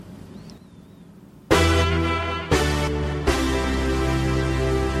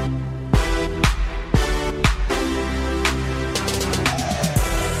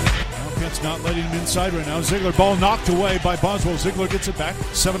not letting him inside right now. Ziegler, ball knocked away by Boswell. Ziegler gets it back.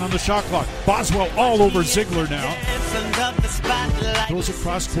 7 on the shot clock. Boswell all over Ziegler now. Throws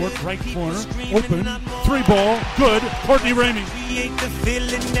across court, right corner. Open. 3 ball. Good. Courtney Ramey.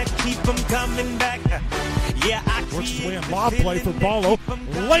 Works his way on lob play for Ballo.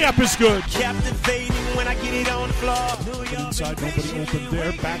 Layup is good. Inside, nobody open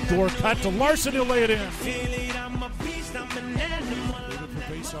there. Backdoor cut to Larson. He'll lay it in.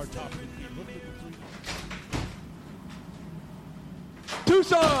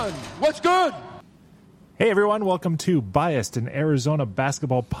 Tucson, what's good? Hey everyone, welcome to Biased, an Arizona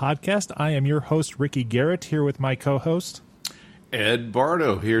basketball podcast. I am your host, Ricky Garrett, here with my co-host, Ed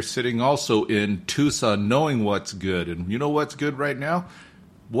Bardo, here sitting also in Tucson, knowing what's good. And you know what's good right now?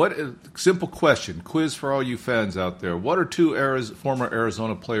 Simple question, quiz for all you fans out there. What are 2 former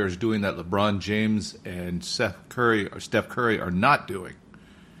Arizona players doing that LeBron James and Steph Curry are not doing?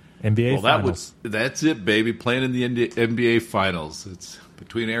 NBA Finals. That's it, baby. Playing in the NBA Finals. It's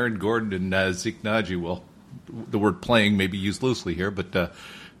between Aaron Gordon and Zeke Naji. Well, the word "playing" may be used loosely here, but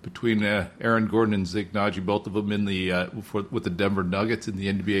between Aaron Gordon and Zeke Naji, both of them in the with the Denver Nuggets in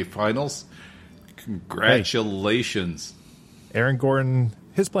the NBA Finals. Congratulations, Aaron Gordon.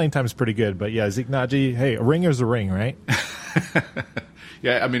 His playing time is pretty good, but yeah, Zeke Naji. Hey, a ring is a ring, right?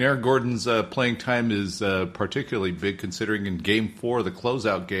 Yeah, I mean, Aaron Gordon's playing time is particularly big considering in Game 4, the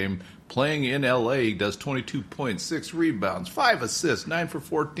closeout game, playing in L.A., he does 22 points, 6 rebounds, 5 assists, 9 for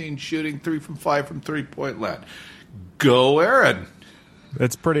 14 shooting, 3 from 5 from three-point line. Go, Aaron!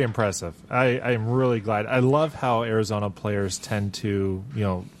 It's pretty impressive. I'm really glad. I love how Arizona players tend to,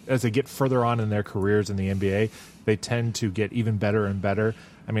 as they get further on in their careers in the NBA, they tend to get even better and better.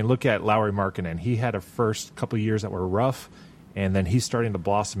 I mean, look at Lauri Markkanen. He had a first couple of years that were rough, and then he's starting to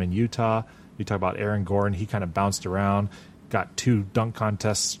blossom in Utah. You talk about Aaron Gordon. He kind of bounced around, got 2 dunk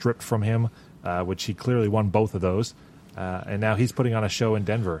contests stripped from him, which he clearly won both of those. And now he's putting on a show in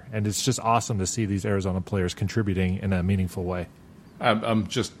Denver. And it's just awesome to see these Arizona players contributing in a meaningful way. I'm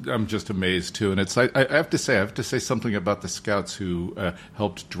just amazed too, and it's I have to say something about the scouts who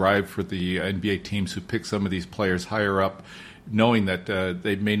helped drive for the NBA teams who pick some of these players higher up, knowing that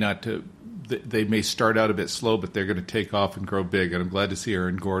they may not. They may start out a bit slow, but they're going to take off and grow big. And I'm glad to see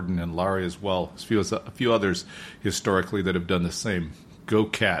Aaron Gordon and Larry as well. A few others historically that have done the same. Go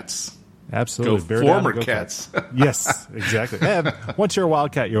Cats! Absolutely, go former Cats. Yes, exactly. Once you're a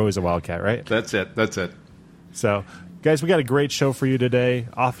Wildcat, you're always a Wildcat, right? That's it. So, guys, we got a great show for you today.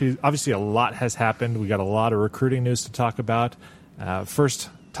 Obviously, a lot has happened. We got a lot of recruiting news to talk about. First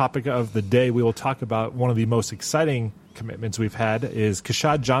topic of the day, we will talk about one of the most exciting commitments we've had is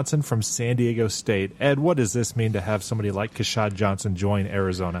Keshad Johnson from San Diego State. Ed, what does this mean to have somebody like Keshad Johnson join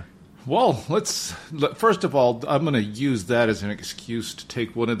Arizona? Well, first of all, I'm going to use that as an excuse to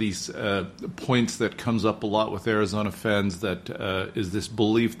take one of these points that comes up a lot with Arizona fans, that is this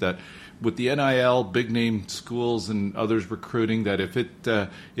belief that with the NIL, big-name schools and others recruiting, that if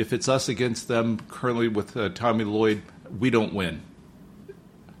it's us against them currently with Tommy Lloyd, we don't win.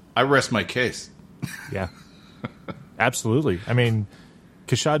 I rest my case. Yeah. Absolutely. I mean,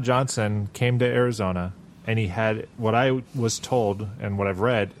 Keshad Johnson came to Arizona, and he had what I was told and what I've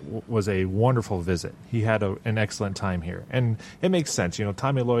read was a wonderful visit. He had an excellent time here. And it makes sense.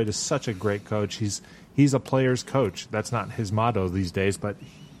 Tommy Lloyd is such a great coach. He's a player's coach. That's not his motto these days, but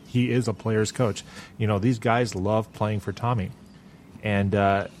he is a player's coach. These guys love playing for Tommy. And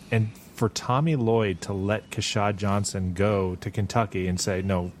for Tommy Lloyd to let Keshad Johnson go to Kentucky and say,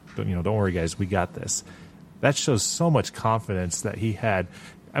 no, don't worry, guys, we got this. That shows so much confidence that he had.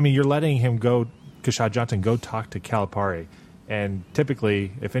 I mean, you're letting him go, Keshad Johnson, go talk to Calipari. And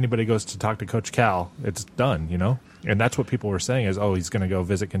typically, if anybody goes to talk to Coach Cal, it's done, And that's what people were saying is, he's going to go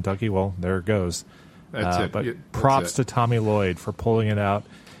visit Kentucky. Well, there it goes. That's it. But props to Tommy Lloyd for pulling it out.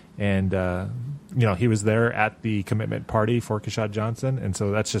 And, he was there at the commitment party for Keshad Johnson. And so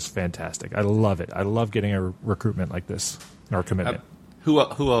that's just fantastic. I love it. I love getting a recruitment like this, or commitment. Who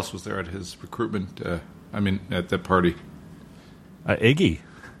else was there at his recruitment at that party? Iggy.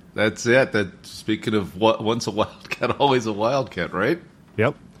 That's it. Speaking of once a Wildcat, always a Wildcat, right?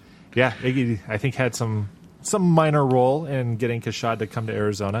 Yep. Yeah, Iggy, I think, had some minor role in getting Keshad to come to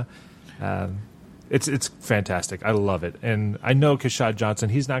Arizona. It's fantastic. I love it. And I know Keshad Johnson,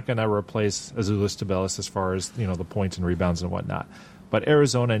 he's not going to replace Azuolas Tubelis as far as, the points and rebounds and whatnot. But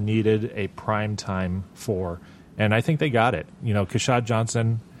Arizona needed a primetime 4, and I think they got it. Keshad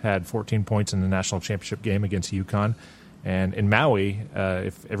Johnson had 14 points in the national championship game against UConn. And in Maui,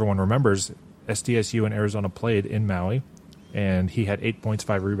 if everyone remembers, SDSU and Arizona played in Maui, and he had 8 points,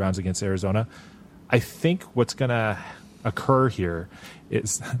 5 rebounds against Arizona. I think what's going to occur here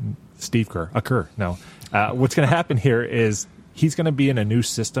is Steve Kerr. No. What's going to happen here is he's going to be in a new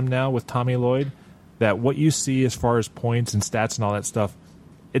system now with Tommy Lloyd, that what you see as far as points and stats and all that stuff,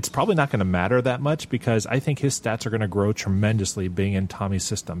 it's probably not going to matter that much, because I think his stats are going to grow tremendously being in Tommy's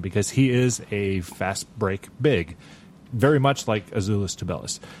system, because he is a fast break big, very much like Azuolas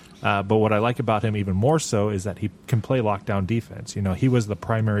Tubelis. But what I like about him even more so is that he can play lockdown defense. He was the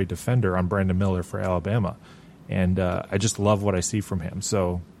primary defender on Brandon Miller for Alabama, and I just love what I see from him.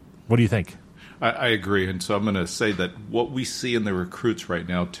 So what do you think? I agree, and so I'm going to say that what we see in the recruits right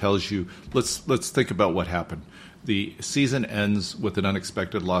now tells you, let's think about what happened. The season ends with an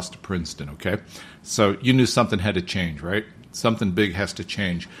unexpected loss to Princeton, okay? So you knew something had to change, right? Something big has to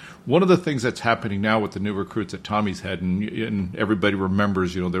change. One of the things that's happening now with the new recruits at Tommy's head, and everybody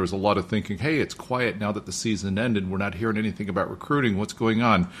remembers, there was a lot of thinking, hey, it's quiet now that the season ended. We're not hearing anything about recruiting. What's going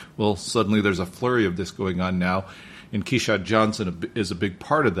on? Well, suddenly there's a flurry of this going on now, and Keshad Johnson is a big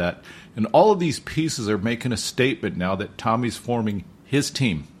part of that. And all of these pieces are making a statement now that Tommy's forming his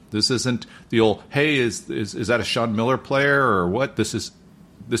team. This isn't the old, hey, is that a Sean Miller player or what? This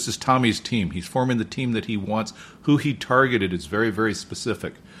is Tommy's team. He's forming the team that he wants. Who he targeted is very, very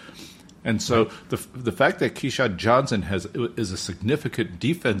specific. And so the fact that Keshad Johnson is a significant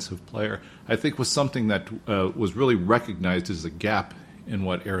defensive player, I think, was something that was really recognized as a gap in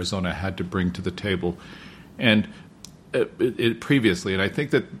what Arizona had to bring to the table. And previously, and I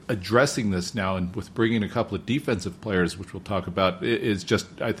think that addressing this now and with bringing a couple of defensive players, which we'll talk about, is just,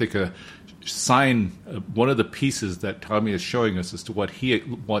 I think, a sign, one of the pieces that Tommy is showing us as to what he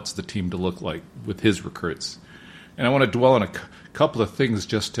wants the team to look like with his recruits. And I want to dwell on a couple of things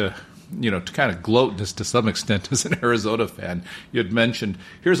just to kind of gloat this to some extent as an Arizona fan. You had mentioned,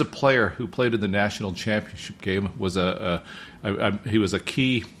 here's a player who played in the national championship game, he was a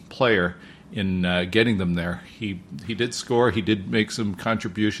key player in getting them there. He did score, he did make some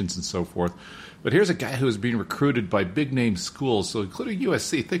contributions and so forth. But here's a guy who is being recruited by big-name schools, so including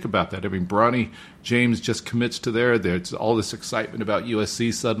USC. Think about that. I mean, Bronny James just commits to there. There's all this excitement about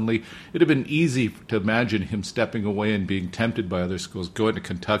USC suddenly. It would have been easy to imagine him stepping away and being tempted by other schools, going to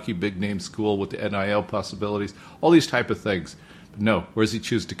Kentucky, big-name school with the NIL possibilities, all these type of things. But no, where does he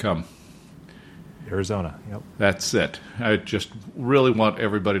choose to come? Arizona. Yep. That's it. I just really want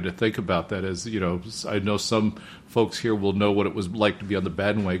everybody to think about that. As I know some folks here will know what it was like to be on the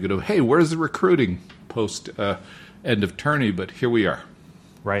bandwagon of, hey, where's the recruiting post end of tourney? But here we are.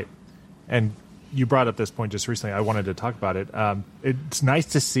 Right. And you brought up this point just recently. I wanted to talk about it. It's nice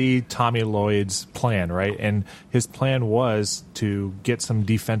to see Tommy Lloyd's plan, right? And his plan was to get some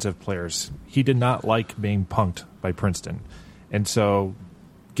defensive players. He did not like being punked by Princeton. And so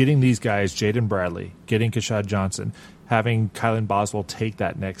getting these guys, Jaden Bradley, getting Keshad Johnson, having Kylan Boswell take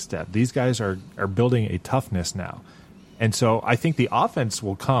that next step. These guys are building a toughness now. And so I think the offense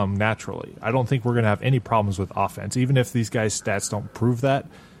will come naturally. I don't think we're going to have any problems with offense, even if these guys' stats don't prove that.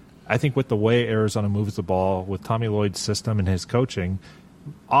 I think with the way Arizona moves the ball, with Tommy Lloyd's system and his coaching,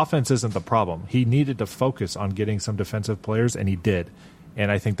 offense isn't the problem. He needed to focus on getting some defensive players, and he did.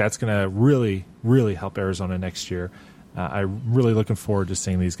 And I think that's going to really, really help Arizona next year. I'm really looking forward to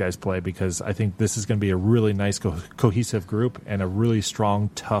seeing these guys play, because I think this is going to be a really nice cohesive group and a really strong,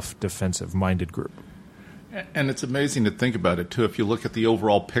 tough, defensive-minded group. And it's amazing to think about it, too. If you look at the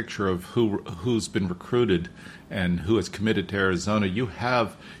overall picture of who's been recruited and who has committed to Arizona, you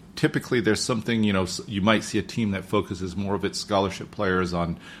have typically there's something, you might see a team that focuses more of its scholarship players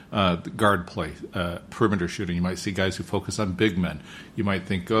on guard play, perimeter shooting. You might see guys who focus on big men. You might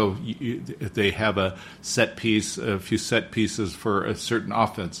think, they have a few set pieces for a certain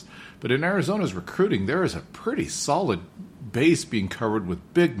offense. But in Arizona's recruiting, there is a pretty solid base being covered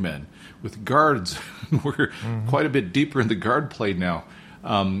with big men, with guards. We're quite a bit deeper in the guard play now.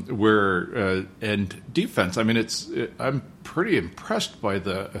 And defense. I mean, I'm pretty impressed by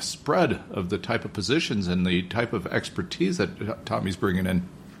the spread of the type of positions and the type of expertise that Tommy's bringing in.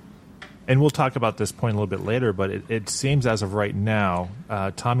 And we'll talk about this point a little bit later, but it seems as of right now,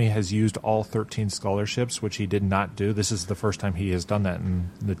 Tommy has used all 13 scholarships, which he did not do. This is the first time he has done that in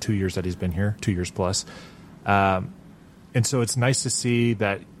the 2 years that he's been here, 2 years plus. And so it's nice to see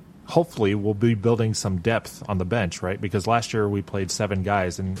that hopefully we'll be building some depth on the bench, right? Because last year we played 7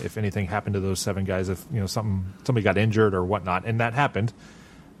 guys, and if anything happened to those 7 guys, if somebody got injured or whatnot, and that happened,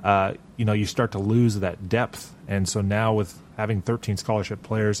 you start to lose that depth. And so now with having 13 scholarship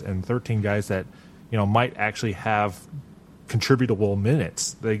players and 13 guys that might actually have contributable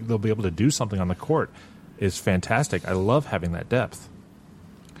minutes, they'll be able to do something on the court, is fantastic. I love having that depth.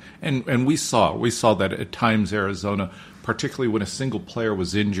 And we saw that at times Arizona, particularly when a single player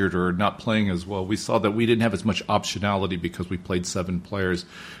was injured or not playing as well, we saw that we didn't have as much optionality because we played 7 players.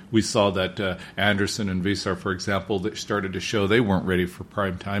 We saw that Anderson and Visar, for example, that started to show they weren't ready for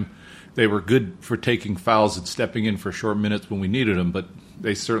prime time. They were good for taking fouls and stepping in for short minutes when we needed them, but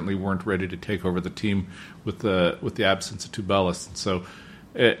they certainly weren't ready to take over the team with the absence of Tubelis. And so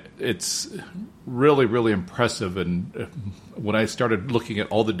it's really, really impressive. And when I started looking at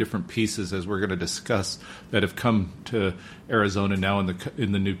all the different pieces, as we're going to discuss, that have come to Arizona now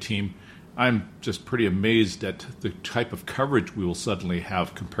in the new team, I'm just pretty amazed at the type of coverage we will suddenly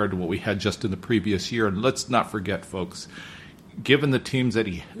have compared to what we had just in the previous year. And let's not forget, folks, given the teams that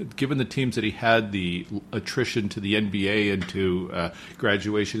he had, the attrition to the NBA and to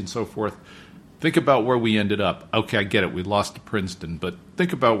graduation and so forth, think about where we ended up. Okay, I get it. We lost to Princeton, but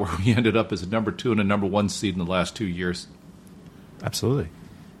think about where we ended up as a number 2 and a number 1 seed in the last 2 years. Absolutely.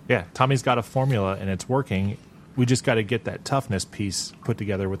 Yeah, Tommy's got a formula, and it's working. We just got to get that toughness piece put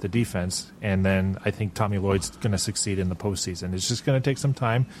together with the defense, and then I think Tommy Lloyd's going to succeed in the postseason. It's just going to take some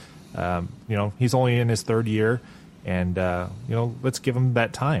time. He's only in his 3rd year, and let's give him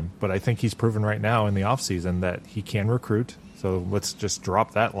that time. But I think he's proven right now in the offseason that he can recruit. So let's just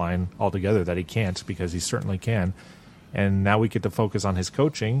drop that line altogether that he can't, because he certainly can. And now we get to focus on his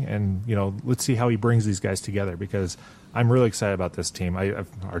coaching, and let's see how he brings these guys together, because I'm really excited about this team. I've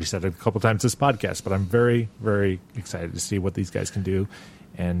already said it a couple times this podcast, but I'm very, very excited to see what these guys can do.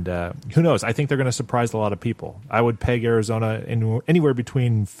 And who knows? I think they're going to surprise a lot of people. I would peg Arizona anywhere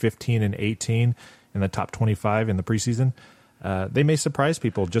between 15 and 18 in the top 25 in the preseason. They may surprise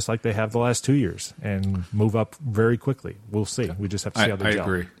people just like they have the last 2 years and move up very quickly. We'll see. We just have to see how they gel. I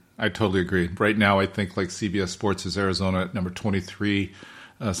agree. I totally agree. Right now, I think like CBS Sports is Arizona at number 23,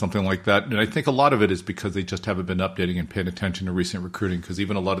 something like that. And I think a lot of it is because they just haven't been updating and paying attention to recent recruiting, because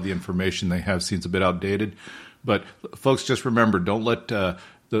even a lot of the information they have seems a bit outdated. But folks, just remember, don't let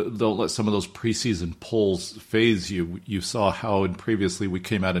some of those preseason polls phase you. You saw how previously we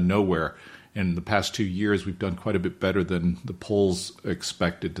came out of nowhere. In the past 2 years, we've done quite a bit better than the polls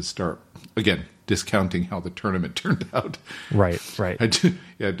expected to start. Again, discounting how the tournament turned out. Right. I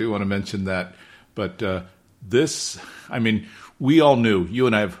do want to mention that. But we all knew. You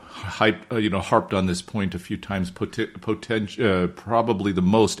and I have harped on this point a few times. Probably the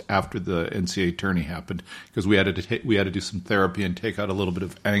most after the NCAA tourney happened, because we had to do some therapy and take out a little bit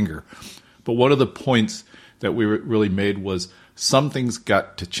of anger. But one of the points that we really made was something's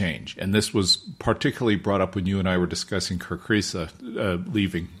got to change. And this was particularly brought up when you and I were discussing Kirk Kriisa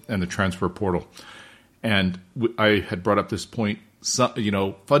leaving and the transfer portal. And I had brought up this point,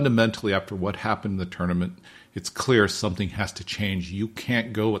 fundamentally after what happened in the tournament, it's clear something has to change. You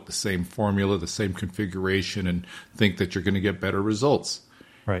can't go with the same formula, the same configuration, and think that you're going to get better results.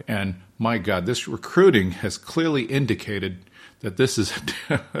 Right. And my God, this recruiting has clearly indicated that this is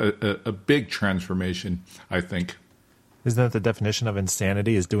a big transformation, I think. Isn't that the definition of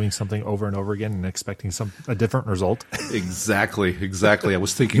insanity, is doing something over and over again and expecting a different result? Exactly. I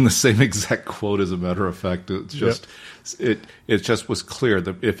was thinking the same exact quote, as a matter of fact. It's just, it just was clear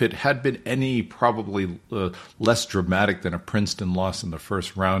that if it had been any probably less dramatic than a Princeton loss in the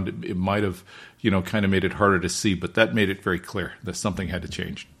first round, it might have, kind of made it harder to see. But that made it very clear that something had to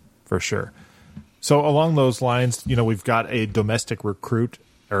change. For sure. So along those lines, we've got a domestic recruit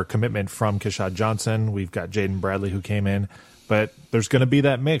or commitment from Keshad Johnson. We've got Jaden Bradley, who came in, but there's going to be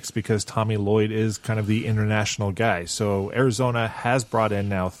that mix because Tommy Lloyd is kind of the international guy. So Arizona has brought in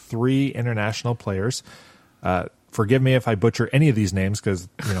now 3 international players. Forgive me if I butcher any of these names, because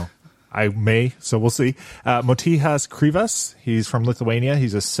I may, so we'll see. Motijas Krivas, he's from Lithuania.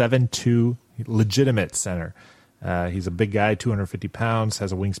 He's a 7'2" legitimate center. He's a big guy, 250 pounds,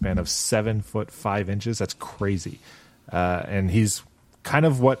 has a wingspan of 7'5". That's crazy. And he's kind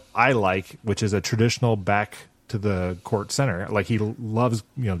of what I like, which is a traditional back to the court center. Like, he loves,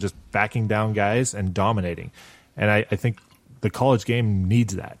 just backing down guys and dominating. And I think the college game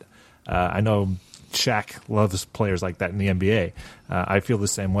needs that. I know Shaq loves players like that in the NBA. I feel the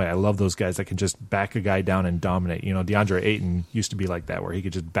same way. I love those guys that can just back a guy down and dominate. DeAndre Ayton used to be like that, where he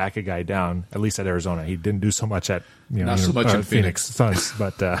could just back a guy down, at least at Arizona. He didn't do so much at not so much in Phoenix Suns,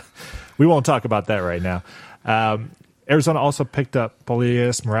 but we won't talk about that right now. Arizona also picked up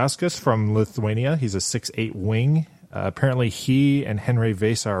Polias Morauskas from Lithuania. He's a 6'8" wing. Apparently he and Henry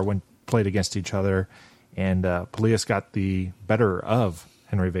Vesar played against each other, and Polias got the better of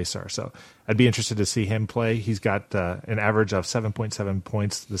Henry Vesar. So I'd be interested to see him play. He's got an average of 7.7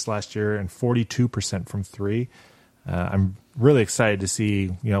 points this last year and 42% from 3. I'm really excited to see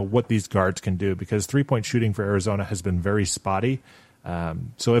what these guards can do, because 3-point shooting for Arizona has been very spotty.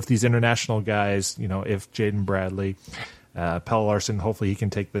 So if these international guys, if Jaden Bradley, Pelle Larsson, hopefully he can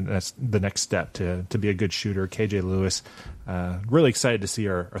take the next step to be a good shooter. KJ Lewis, really excited to see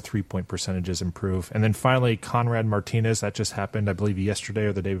our 3-point percentages improve. And then finally, Conrad Martinez, that just happened, I believe, yesterday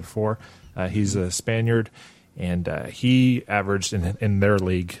or the day before. He's a Spaniard, and he averaged in their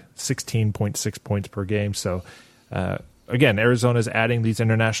league 16.6 points per game. So, again, Arizona's adding these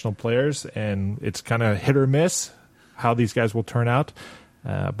international players, and it's kind of hit or miss how these guys will turn out.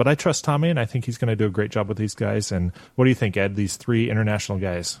 But I trust Tommy, and I think he's going to do a great job with these guys. And what do you think, Ed, these 3 international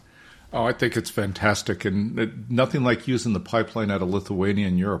guys? Oh, I think it's fantastic, and nothing like using the pipeline out of Lithuania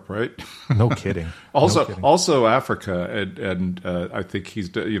and Europe, right? No kidding. Also Africa, and I think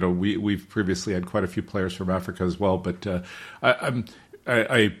he's. We've previously had quite a few players from Africa as well, but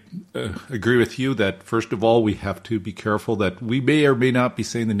I agree with you that first of all we have to be careful that we may or may not be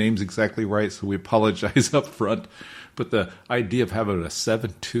saying the names exactly right, so we apologize up front. But the idea of having a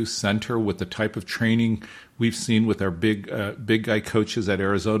 7-2 center with the type of training we've seen with our big guy coaches at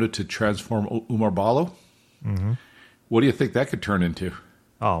Arizona to transform Umar Ballo, what do you think that could turn into?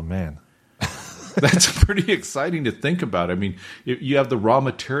 Oh, man. That's pretty exciting to think about. I mean, you have the raw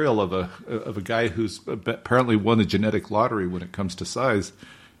material of a guy who's apparently won the genetic lottery when it comes to size.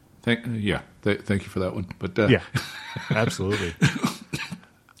 Thank you for that one. But yeah, absolutely.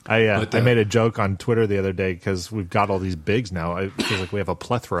 I made a joke on Twitter the other day because we've got all these bigs now. I feel like we have a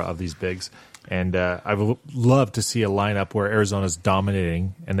plethora of these bigs. And I would love to see a lineup where Arizona's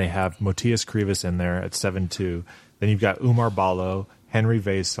dominating and they have Motias Krivas in there at 7'2". Then you've got Umar Ballo, Henry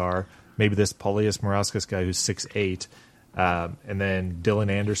Vesar, maybe this Paulius Morauskas guy who's 6'8", and then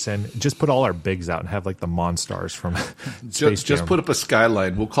Dylan Anderson. Just put all our bigs out and have like the Monstars from Space Jam. Just put up a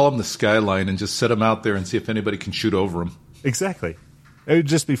skyline. We'll call them the skyline and just set them out there and see if anybody can shoot over them. Exactly. It would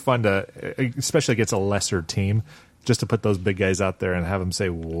just be fun to, especially against a lesser team, just to put those big guys out there and have them say,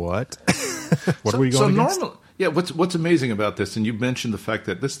 what? What are we going against? Yeah, what's amazing about this, and you mentioned the fact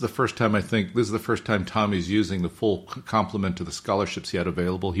that this is the first time Tommy's using the full complement of the scholarships he had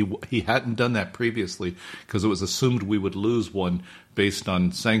available. He hadn't done that previously because it was assumed we would lose one based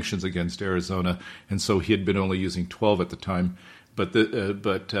on sanctions against Arizona, and so he had been only using 12 at the time. But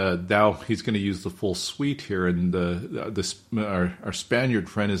now he's going to use the full suite here, and our Spaniard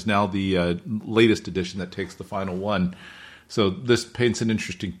friend is now the latest edition that takes the final one. So this paints an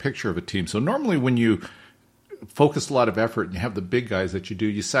interesting picture of a team. So normally when you focus a lot of effort and you have the big guys that you do,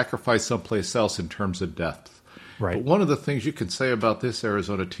 you sacrifice someplace else in terms of depth. Right. But one of the things you can say about this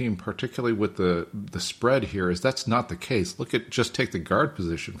Arizona team, particularly with the spread here, is that's not the case. Just take the guard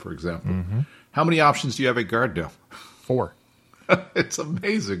position, for example. Mm-hmm. How many options do you have at guard now? 4. It's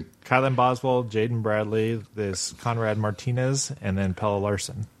amazing. Kylan Boswell, Jaden Bradley, this Conrad Martinez, and then Pelle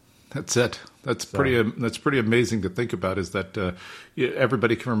Larsson. That's it. That's pretty amazing to think about. Is that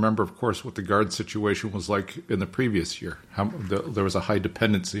everybody can remember, of course, what the guard situation was like in the previous year. There was a high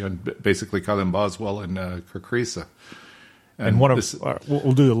dependency on basically Kylan Boswell and Kakrisa. And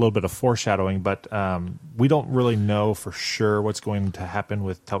we'll do a little bit of foreshadowing, but we don't really know for sure what's going to happen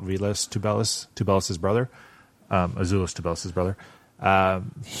with Tautvilas Tubelis' brother. Azulis Tubelis' brother.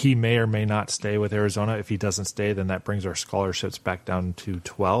 He may or may not stay with Arizona. If he doesn't stay, then that brings our scholarships back down to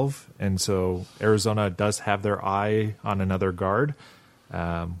 12. And so Arizona does have their eye on another guard.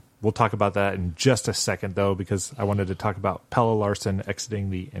 We'll talk about that in just a second, though, because I wanted to talk about Pelle Larsson exiting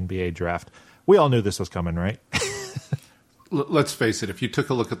the NBA draft. We all knew this was coming, right? Let's face it. If you took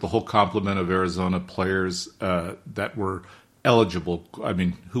a look at the whole complement of Arizona players that were eligible, I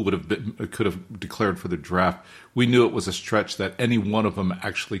mean, who could have declared for the draft, we knew it was a stretch that any one of them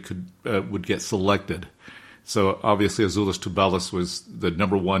actually would get selected. So obviously Azulis Tubelis was the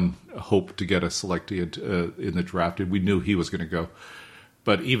number one hope to get a selected in the draft, and we knew he was going to go.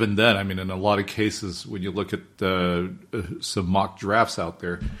 But even then, I mean, in a lot of cases, when you look at some mock drafts out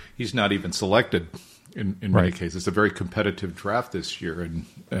there, he's not even selected in many cases. It's a very competitive draft this year,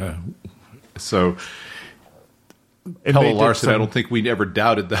 and so Pelle Larsson, I don't think we ever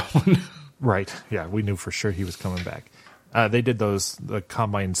doubted that one. Right. Yeah, we knew for sure he was coming back. They did the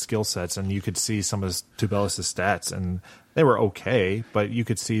combine skill sets, and you could see some of Tubelis' stats, and they were okay, but you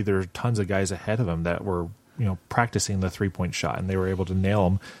could see there are tons of guys ahead of him that were practicing the three-point shot, and they were able to nail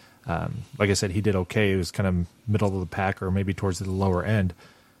him. Like I said, he did okay. He was kind of middle of the pack or maybe towards the lower end.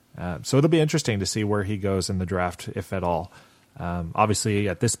 So it'll be interesting to see where he goes in the draft, if at all. Obviously,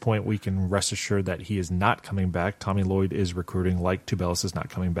 at this point, we can rest assured that he is not coming back. Tommy Lloyd is recruiting like Tubelis is not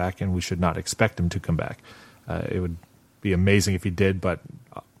coming back, and we should not expect him to come back. It would be amazing if he did, but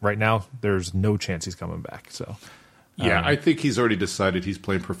right now, there's no chance he's coming back. So, I think he's already decided he's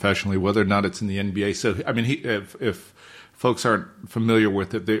playing professionally, whether or not it's in the NBA. So, I mean, if folks aren't familiar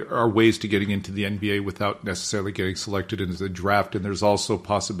with it, there are ways to getting into the NBA without necessarily getting selected into the draft. And there's also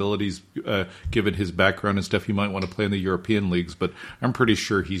possibilities, given his background and stuff, he might want to play in the European leagues. But I'm pretty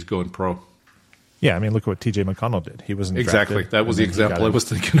sure he's going pro. Yeah, I mean, look at what T.J. McConnell did. He wasn't exactly. drafted, That was the example I was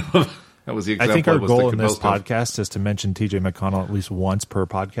thinking of. That was the example I think our goal in this most of. podcast is to mention T.J. McConnell at least once per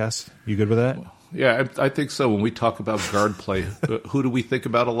podcast. You good with that? Yeah, I think so. When we talk about guard play, who do we think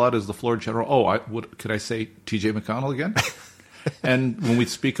about a lot as the floor general? Oh, could I say T.J. McConnell again? And when we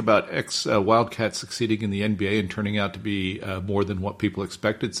speak about ex-Wildcat succeeding in the NBA and turning out to be more than what people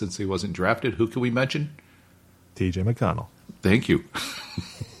expected since he wasn't drafted, who can we mention? T.J. McConnell. Thank you.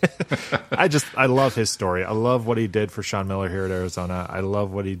 I love his story. I love what he did for Sean Miller here at Arizona. I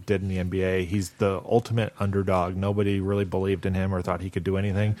love what he did in the NBA. He's the ultimate underdog. Nobody really believed in him or thought he could do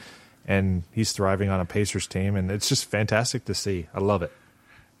anything. And he's thriving on a Pacers team, and it's just fantastic to see. I love it.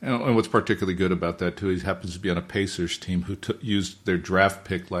 And what's particularly good about that, too, he happens to be on a Pacers team who used their draft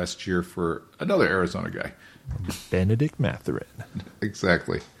pick last year for another Arizona guy. Benedict Mathurin.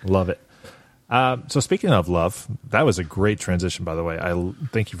 Exactly. Love it. So speaking of love, that was a great transition, by the way. I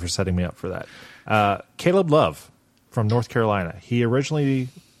thank you for setting me up for that. Caleb Love from North Carolina. He originally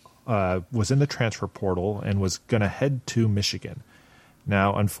was in the transfer portal and was going to head to Michigan.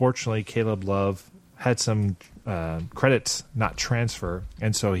 Now, unfortunately, Caleb Love had some credits not transfer,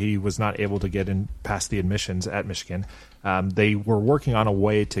 and so he was not able to get in past the admissions at Michigan. They were working on a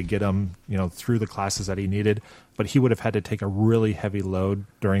way to get him, through the classes that he needed, but he would have had to take a really heavy load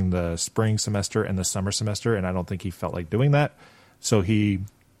during the spring semester and the summer semester, and I don't think he felt like doing that. So he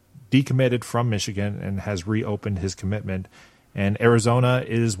decommitted from Michigan and has reopened his commitment, and Arizona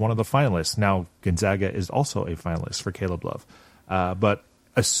is one of the finalists. Now, Gonzaga is also a finalist for Caleb Love. But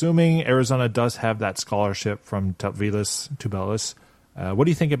assuming Arizona does have that scholarship from Tubelis, what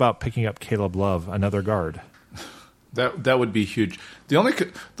do you think about picking up Caleb Love, another guard? That would be huge.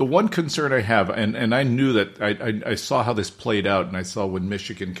 The one concern I have, and I knew that I saw how this played out, and I saw when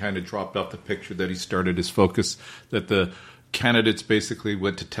Michigan kind of dropped off the picture that he started his focus, that the candidates basically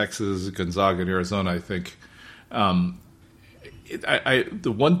went to Texas, Gonzaga, and Arizona, I think. The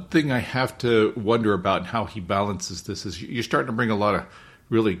one thing I have to wonder about and how he balances this is you're starting to bring a lot of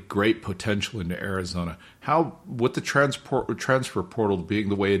really great potential into Arizona. How, with the transfer portal being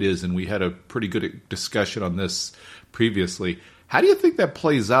the way it is, and we had a pretty good discussion on this previously, how do you think that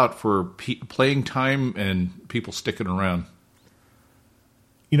plays out for playing time and people sticking around?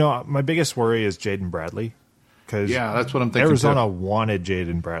 My biggest worry is Jaden Bradley. Yeah, that's what I'm thinking. Arizona wanted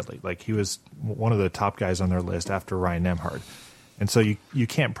Jaden Bradley. Like, he was one of the top guys on their list after Ryan Nembhard. And so you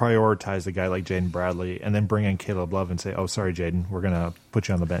can't prioritize a guy like Jaden Bradley and then bring in Caleb Love and say, oh, sorry, Jaden, we're going to put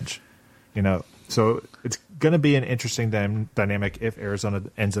you on the bench. So it's going to be an interesting dynamic if Arizona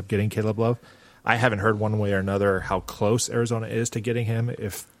ends up getting Caleb Love. I haven't heard one way or another how close Arizona is to getting him.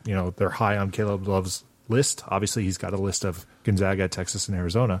 If, they're high on Caleb Love's list, obviously he's got a list of Gonzaga, Texas, and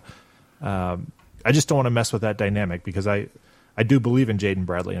Arizona. I just don't want to mess with that dynamic because I do believe in Jaden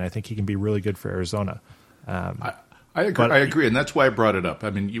Bradley, and I think he can be really good for Arizona. I agree, and that's why I brought it up. I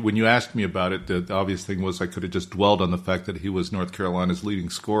mean, when you asked me about it, the obvious thing was I could have just dwelled on the fact that he was North Carolina's leading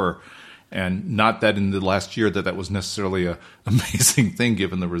scorer, and not that in the last year that was necessarily an amazing thing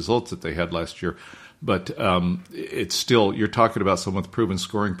given the results that they had last year. But it's still, you're talking about someone with proven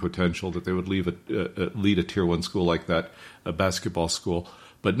scoring potential that they would lead a Tier 1 school like that, a basketball school.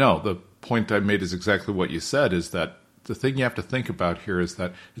 But no, the point I made is exactly what you said, is that the thing you have to think about here is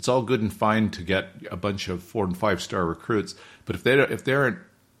that it's all good and fine to get a bunch of 4- and 5-star recruits, but if they aren't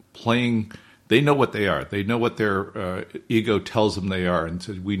playing, they know what they are. They know what their ego tells them they are, and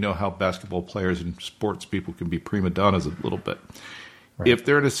so we know how basketball players and sports people can be prima donnas a little bit. Right. If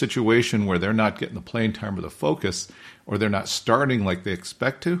they're in a situation where they're not getting the playing time or the focus, or they're not starting like they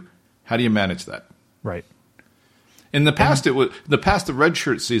expect to, how do you manage that? Right. In the past, the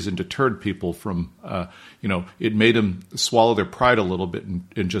redshirt season deterred people from, it made them swallow their pride a little bit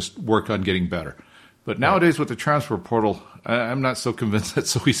and just work on getting better. But nowadays with the transfer portal, I'm not so convinced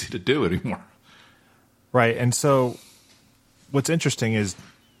that's so easy to do anymore. Right, and so what's interesting is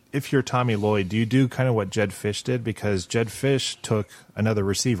if you're Tommy Lloyd, do you do kind of what Jed Fish did? Because Jed Fish took another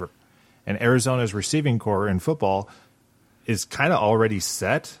receiver, and Arizona's receiving core in football is kind of already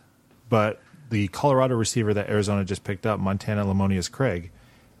set, but the Colorado receiver that Arizona just picked up, Montana Lamonius Craig,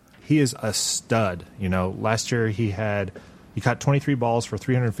 he is a stud. Last year he caught 23 balls for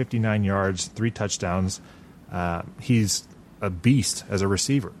 359 yards, 3 touchdowns. He's a beast as a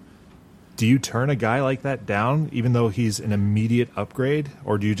receiver. Do you turn a guy like that down, even though he's an immediate upgrade,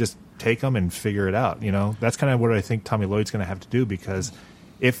 or do you just take him and figure it out? That's kind of what I think Tommy Lloyd's going to have to do, because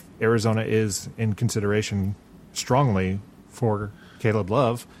if Arizona is in consideration strongly for Caleb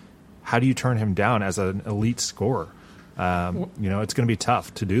Love, how do you turn him down as an elite scorer? It's going to be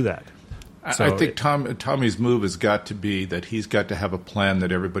tough to do that. So I think Tommy's move has got to be that he's got to have a plan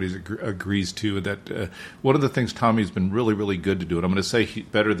that everybody agrees to. That one of the things Tommy's been really, really good to do, and I'm going to say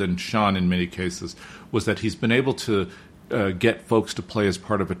better than Sean in many cases, was that he's been able to get folks to play as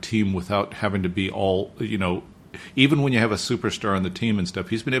part of a team without having to be all, even when you have a superstar on the team and stuff,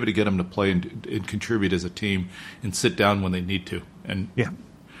 he's been able to get them to play and contribute as a team and sit down when they need to. And yeah.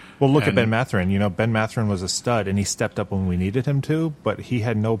 Well, look at Ben Mathurin. Ben Mathurin was a stud, and he stepped up when we needed him to, but he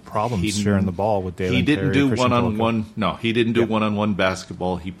had no problem sharing the ball with Dalen. He didn't Terry, do one-on-one. No, he didn't do one-on-one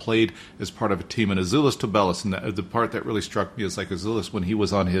basketball. He played as part of a team. And Azuolas Tubelis, and the part that really struck me is like Azuolas when he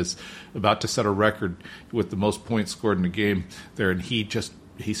was on his about to set a record with the most points scored in a game there, and he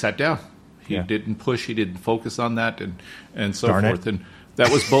sat down. He didn't push. He didn't focus on that, and so forth. And that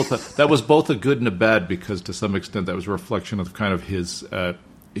was both a good and a bad, because to some extent that was a reflection of kind of his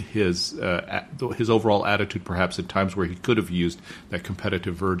overall attitude, perhaps at times where he could have used that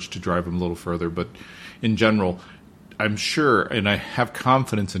competitive urge to drive him a little further. But in general, I'm sure, and I have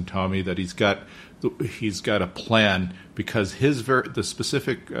confidence in Tommy, that he's got a plan, because the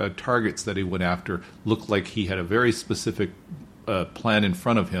specific targets that he went after looked like he had a very specific plan in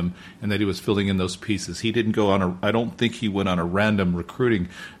front of him, and that he was filling in those pieces. He didn't go I don't think he went on a random recruiting,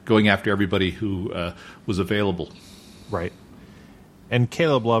 going after everybody who was available. Right. And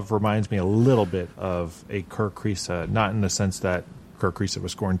Caleb Love reminds me a little bit of a Kerr Kriisa, not in the sense that Kerr Kriisa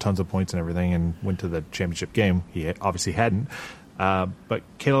was scoring tons of points and everything and went to the championship game. He obviously hadn't. But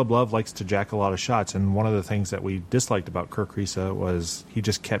Caleb Love likes to jack a lot of shots, and one of the things that we disliked about Kerr Kriisa was he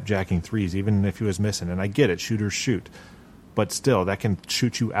just kept jacking threes, even if he was missing. And I get it, shooters shoot. But still, that can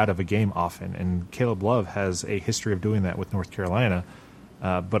shoot you out of a game often. And Caleb Love has a history of doing that with North Carolina.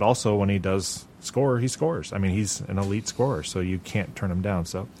 But also, when he does score, he scores. I mean, he's an elite scorer, so you can't turn him down.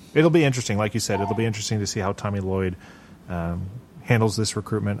 So it'll be interesting. Like you said, it'll be interesting to see how Tommy Lloyd handles this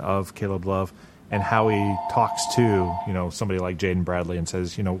recruitment of Caleb Love, and how he talks to somebody like Jaden Bradley and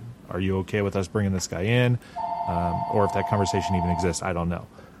says, are you okay with us bringing this guy in? Or if that conversation even exists, I don't know.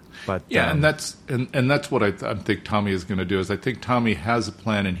 But and that's what I think Tommy is going to do. Is I think Tommy has a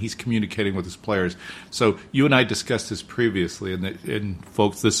plan, and he's communicating with his players. So you and I discussed this previously, and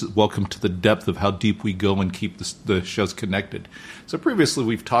folks, this is welcome to the depth of how deep we go and keep the shows connected. So previously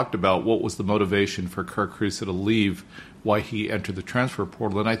we've talked about what was the motivation for Kerr Kriisa to leave, why he entered the transfer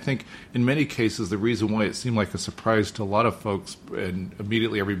portal. And I think in many cases the reason why it seemed like a surprise to a lot of folks, and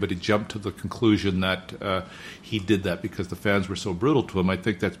immediately everybody jumped to the conclusion that he did that because the fans were so brutal to him. I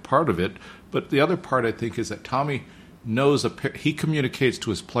think that's part of it. But the other part, I think, is that Tommy knows he communicates to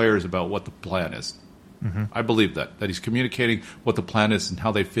his players about what the plan is. Mm-hmm. I believe that he's communicating what the plan is and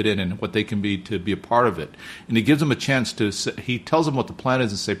how they fit in and what they can be to be a part of it. And he gives them a chance he tells them what the plan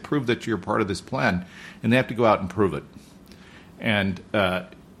is and say, prove that you're part of this plan. And they have to go out and prove it. And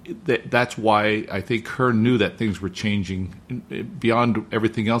that's why I think Kerr knew that things were changing beyond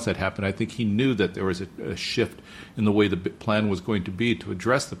everything else that happened. I think he knew that there was a shift in the way the plan was going to be to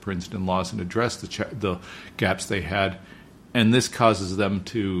address the Princeton loss and address the gaps they had. And this causes them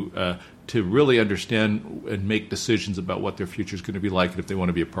to really understand and make decisions about what their future is going to be like, and if they want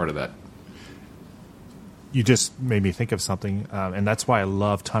to be a part of that. You just made me think of something, and that's why I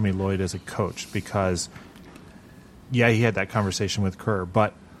love Tommy Lloyd as a coach, because he had that conversation with Kerr,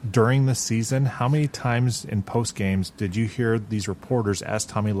 but during the season, how many times in post games did you hear these reporters ask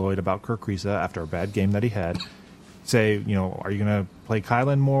Tommy Lloyd about Kerr Kriisa after a bad game that he had? Say, are you going to play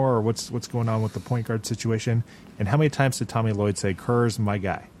Kylan more, or what's going on with the point guard situation? And how many times did Tommy Lloyd say, Kerr's my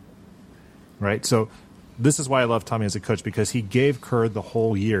guy? Right? So this is why I love Tommy as a coach, because he gave Kerr the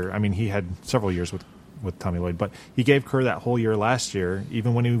whole year. I mean, he had several years with Tommy Lloyd, but he gave Kerr that whole year last year,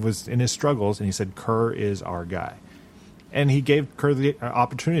 even when he was in his struggles, and he said, Kerr is our guy. And he gave Kerr the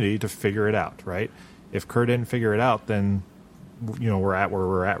opportunity to figure it out, right? If Kerr didn't figure it out, then we're at where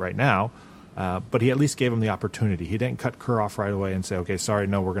we're at right now. But he at least gave him the opportunity. He didn't cut Kerr off right away and say, okay, sorry,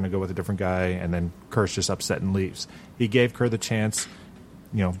 no, we're going to go with a different guy, and then Kerr's just upset and leaves. He gave Kerr the chance.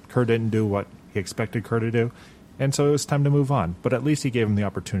 Kerr didn't do what he expected Kerr to do, and so it was time to move on. But at least he gave him the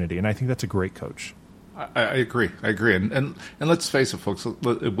opportunity, and I think that's a great coach. I agree, and let's face it, folks.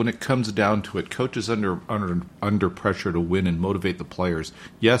 When it comes down to it, coaches under pressure to win and motivate the players.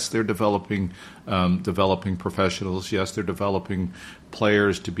 Yes, they're developing professionals. Yes, they're developing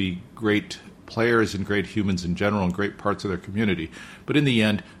players to be great players and great humans in general and great parts of their community. But in the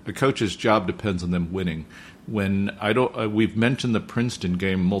end, a coach's job depends on them winning. We've mentioned the Princeton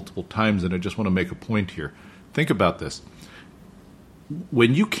game multiple times, and I just want to make a point here. Think about this: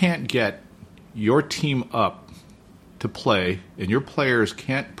 when you can't get your team up to play, and your players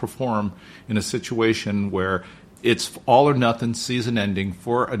can't perform in a situation where it's all or nothing, season ending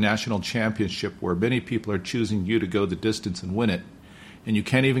for a national championship where many people are choosing you to go the distance and win it, and you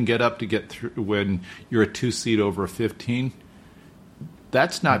can't even get up to get through when you're a 2 seed over a 15,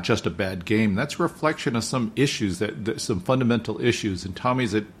 that's not just a bad game. That's a reflection of some issues, that some fundamental issues, and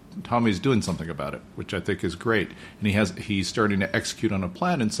Tommy's doing something about it, which I think is great. And he's starting to execute on a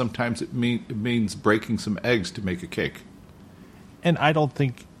plan, and sometimes it means breaking some eggs to make a cake. And I don't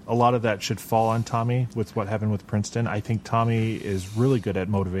think a lot of that should fall on Tommy with what happened with Princeton. I think Tommy is really good at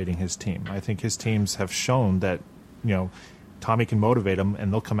motivating his team. I think his teams have shown that, Tommy can motivate them,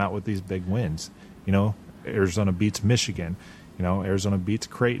 and they'll come out with these big wins. Arizona beats Michigan. Arizona beats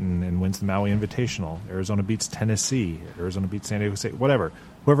Creighton and wins the Maui Invitational. Arizona beats Tennessee. Arizona beats San Diego State. Whatever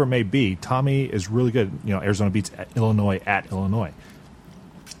it may be, Tommy is really good. Arizona beats Illinois at Illinois.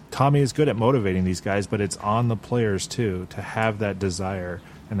 Tommy is good at motivating these guys, but it's on the players, too, to have that desire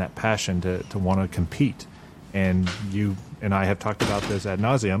and that passion to want to compete. And you and I have talked about this ad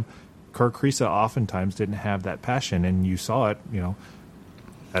nauseum. Kirk Kriisa oftentimes didn't have that passion, and you saw it,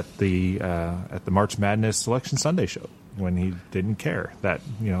 at the March Madness Selection Sunday show when he didn't care that,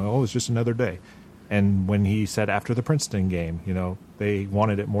 it was just another day. And when he said after the Princeton game, they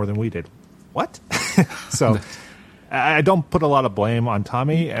wanted it more than we did. What? So I don't put a lot of blame on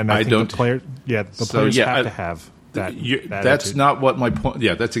Tommy, and I think the players have to have that. That's not what my point.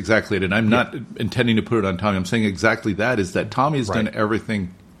 Yeah, that's exactly it. And I'm not intending to put it on Tommy. I'm saying exactly that is that Tommy's done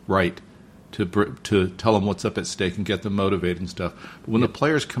everything right to tell them what's up at stake and get them motivated and stuff. But when the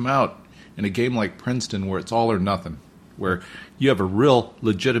players come out in a game like Princeton, where it's all or nothing, where you have a real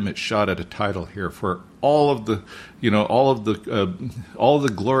legitimate shot at a title here for all of the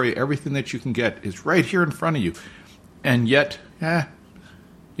glory, everything that you can get is right here in front of you, and yet,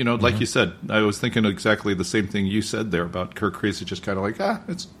 like you said, I was thinking exactly the same thing you said there about Kirk Kriisa, just kind of like,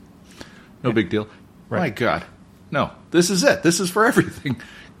 it's no big deal. Right. My God, no, this is it. This is for everything.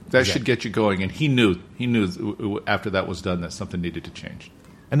 That should get you going, and he knew after that was done that something needed to change.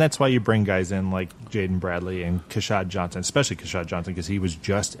 And that's why you bring guys in like Jaden Bradley and Keshad Johnson, especially Keshad Johnson, because he was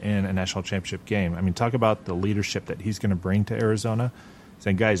just in a national championship game. I mean, talk about the leadership that he's going to bring to Arizona.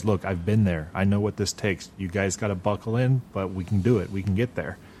 Saying, guys, look, I've been there. I know what this takes. You guys got to buckle in, but we can do it. We can get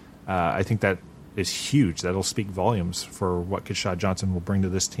there. I think that is huge. That'll speak volumes for what Keshad Johnson will bring to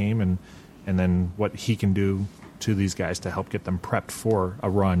this team, and then what he can do to these guys to help get them prepped for a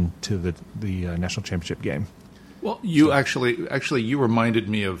run to the national championship game. Well, you actually you reminded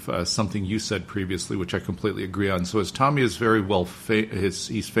me of something you said previously, which I completely agree on. So as Tommy is very well,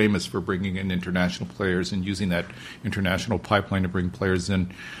 he's famous for bringing in international players and using that international pipeline to bring players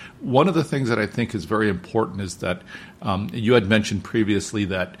in. One of the things that I think is very important is that you had mentioned previously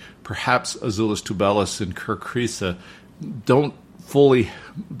that perhaps Azuolas Tubelis and Kirk Kriisa don't fully,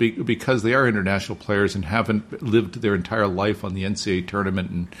 because they are international players and haven't lived their entire life on the NCAA tournament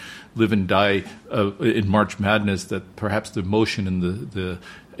and live and die in March Madness, that perhaps the emotion and the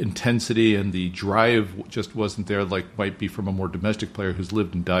intensity and the drive just wasn't there like might be from a more domestic player who's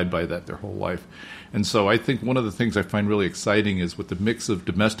lived and died by that their whole life. And so I think one of the things I find really exciting is with the mix of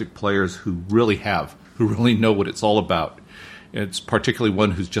domestic players who really know what it's all about. It's particularly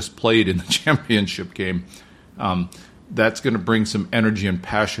one who's just played in the championship game. That's going to bring some energy and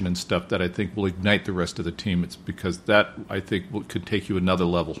passion and stuff that I think will ignite the rest of the team. It's because that, I think, could take you another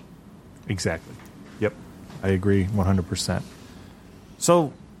level. Exactly. Yep. I agree 100%.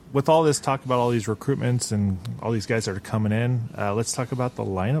 So with all this talk about all these recruitments and all these guys that are coming in, let's talk about the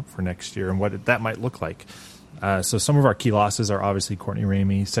lineup for next year and what that might look like. So some of our key losses are obviously Courtney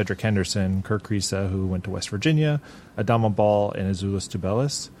Ramey, Cedric Henderson, Kirk Kriisa, who went to West Virginia, Adama Ball, and Azuolas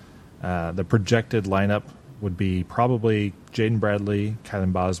Tubelis. The projected lineup would be probably Jaden Bradley,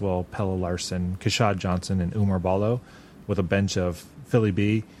 Kylan Boswell, Pella Larson, Keshad Johnson, and Umar Ballo, with a bench of Philly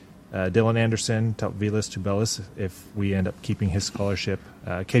B, Dylan Anderson, Vilas Tubelis, if we end up keeping his scholarship,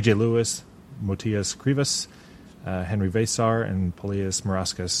 KJ Lewis, Motias Krivas, Henry Vesar, and Polias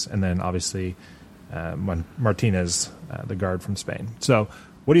Marascas, and then obviously Martinez, the guard from Spain. So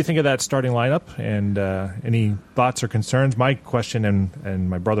what do you think of that starting lineup, and any thoughts or concerns? My question,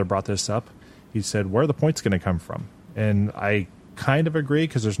 and my brother brought this up, he said, where are the points going to come from? And I kind of agree,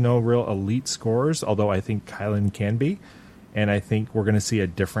 because there's no real elite scorers, although I think Kylan can be. And I think we're going to see a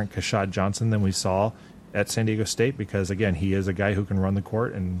different Keshad Johnson than we saw at San Diego State, because, again, he is a guy who can run the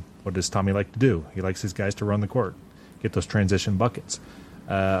court. And what does Tommy like to do? He likes his guys to run the court, get those transition buckets.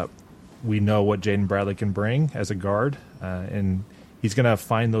 We know what Jaden Bradley can bring as a guard, and he's going to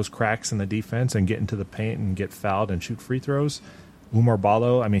find those cracks in the defense and get into the paint and get fouled and shoot free throws. Umar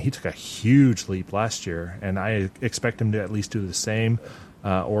Ballo, I mean, he took a huge leap last year, and I expect him to at least do the same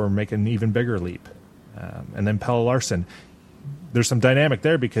or make an even bigger leap. And then Pelle Larsson. There's some dynamic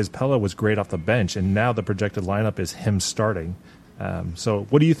there because Pelle was great off the bench, and now the projected lineup is him starting. So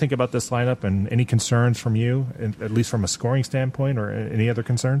what do you think about this lineup, and any concerns from you, at least from a scoring standpoint, or any other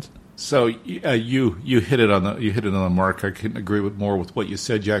concerns? So you hit it on the mark. I couldn't agree more with what you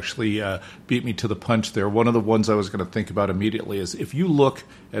said. You actually beat me to the punch there. One of the ones I was going to think about immediately is if you look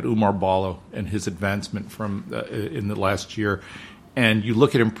at Umar Ballo and his advancement from in the last year, and you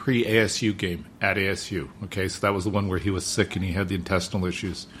look at him pre-ASU game at ASU. Okay, so that was the one where he was sick and he had the intestinal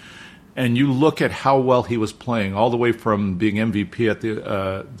issues. And you look at how well he was playing, all the way from being MVP at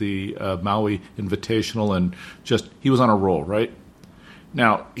the Maui Invitational, and just he was on a roll, right?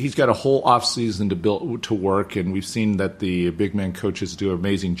 Now, he's got a whole offseason to work, and we've seen that the big man coaches do an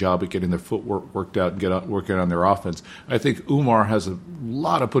amazing job at getting their footwork worked out and working on their offense. I think Umar has a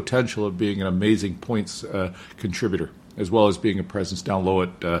lot of potential of being an amazing points contributor, as well as being a presence down low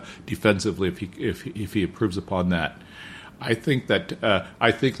at defensively if he improves upon that. I think,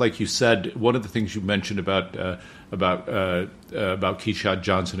 like you said, one of the things you mentioned about Keshad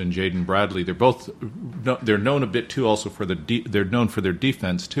Johnson and Jaden Bradley, they're known a bit too, also for they're known for their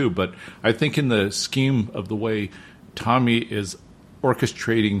defense too. But I think in the scheme of the way Tommy is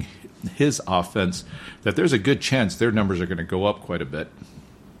orchestrating his offense, that there's a good chance their numbers are going to go up quite a bit.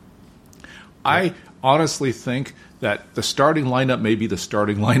 I honestly think that the starting lineup may be the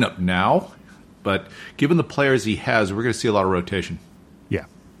starting lineup now. But given the players he has, we're going to see a lot of rotation. Yeah.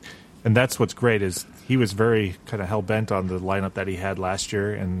 And that's what's great is he was very kind of hell-bent on the lineup that he had last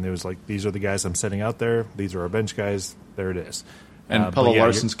year, and it was like, these are the guys I'm setting out there. These are our bench guys. There it is. And Pelle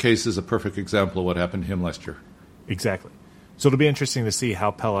Larsson's case is a perfect example of what happened to him last year. Exactly. So it'll be interesting to see how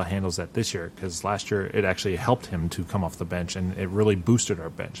Pelle handles that this year, because last year it actually helped him to come off the bench, and it really boosted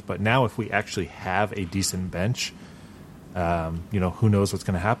our bench. But now if we actually have a decent bench, who knows what's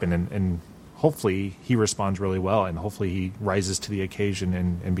going to happen. And hopefully he responds really well, and hopefully he rises to the occasion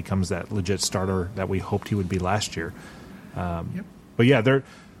and becomes that legit starter that we hoped he would be last year. But yeah, there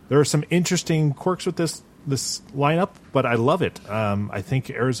are some interesting quirks with this lineup, but I love it. I think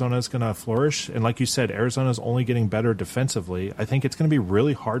Arizona is going to flourish, and like you said, Arizona is only getting better defensively. I think it's going to be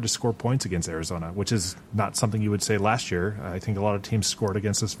really hard to score points against Arizona, which is not something you would say last year. I think a lot of teams scored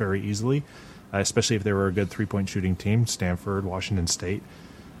against us very easily, especially if they were a good three-point shooting team, Stanford, Washington State.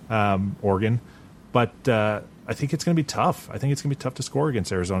 Oregon, but I think it's going to be tough. I think it's going to be tough to score against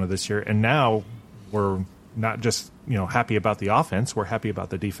Arizona this year. And now we're not just happy about the offense; we're happy about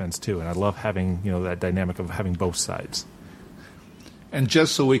the defense too. And I love having that dynamic of having both sides. And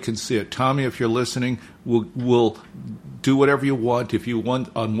just so we can see it, Tommy, if you're listening, we'll do whatever you want. If you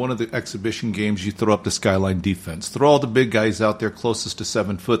want on one of the exhibition games, you throw up the Skyline defense. Throw all the big guys out there closest to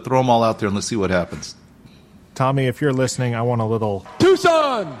 7 foot. Throw them all out there and let's see what happens. Tommy, if you're listening, I want a little...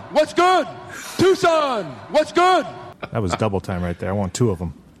 Tucson, what's good? Tucson, what's good? That was double time right there. I want 2 of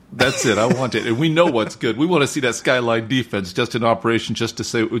them. That's it. I want it. And we know what's good. We want to see that Skyline defense just in operation, just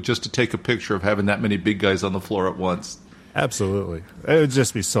to take a picture of having that many big guys on the floor at once. Absolutely. It would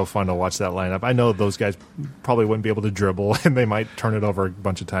just be so fun to watch that lineup. I know those guys probably wouldn't be able to dribble, and they might turn it over a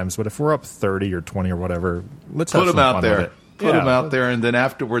bunch of times. But if we're up 30 or 20 or whatever, let's have some fun with it. Put them out there, and then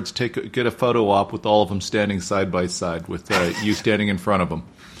afterwards get a photo op with all of them standing side by side with you standing in front of them.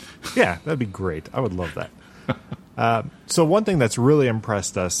 Yeah, that'd be great. I would love that. So one thing that's really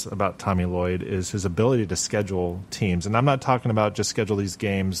impressed us about Tommy Lloyd is his ability to schedule teams. And I'm not talking about just schedule these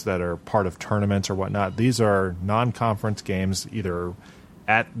games that are part of tournaments or whatnot. These are non-conference games, either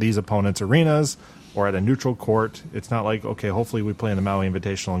at these opponents' arenas or at a neutral court. It's not like, okay, hopefully we play in the Maui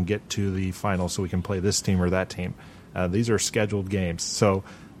Invitational and get to the final so we can play this team or that team. These are scheduled games. So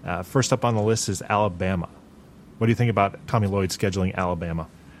first up on the list is Alabama. What do you think about Tommy Lloyd scheduling Alabama?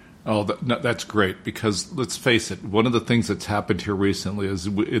 Oh, that's great, because let's face it, one of the things that's happened here recently is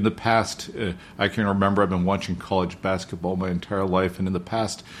in the past, I can remember I've been watching college basketball my entire life, and in the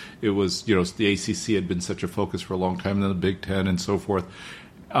past it was, the ACC had been such a focus for a long time, and then the Big Ten and so forth.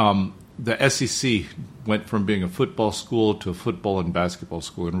 The SEC went from being a football school to a football and basketball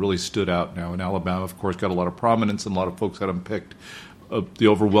school and really stood out now. And Alabama, of course, got a lot of prominence, and a lot of folks had them picked. The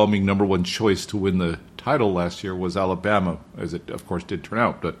overwhelming number one choice to win the title last year was Alabama, as it, of course, did turn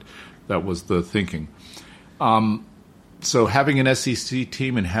out, but that was the thinking. So having an SEC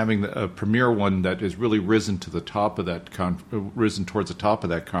team and having a premier one that has really risen to the top of that risen towards the top of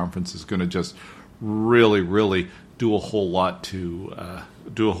that conference is going to just really, really do a whole lot to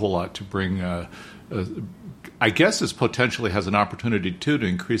bring. I guess this potentially has an opportunity too to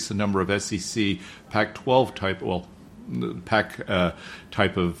increase the number of SEC Pac-12 type. Well, pack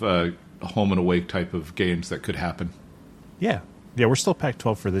type of home and away type of games that could happen. Yeah, we're still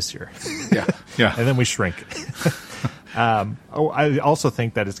Pac-12 for this year. Yeah, and then we shrink. I also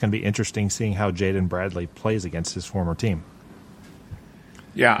think that it's going to be interesting seeing how Jaden Bradley plays against his former team.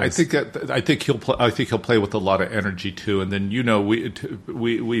 Yeah, I think he'll play. I think he'll play with a lot of energy too. And then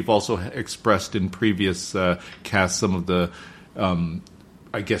we've also expressed in previous casts some of the,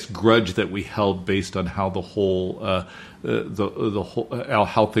 I guess, grudge that we held based on how the whole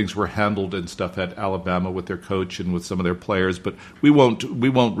how things were handled and stuff at Alabama with their coach and with some of their players. But we won't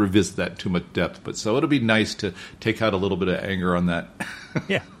revisit that in too much depth. But so it'll be nice to take out a little bit of anger on that.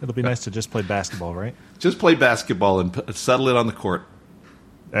 Yeah, it'll be nice to just play basketball, right? Just play basketball and settle it on the court.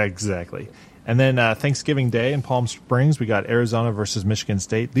 Exactly. And then Thanksgiving Day in Palm Springs, we got Arizona versus Michigan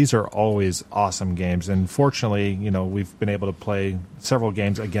State. These are always awesome games. And fortunately, we've been able to play several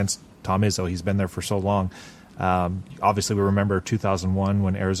games against Tom Izzo. He's been there for so long. Obviously, we remember 2001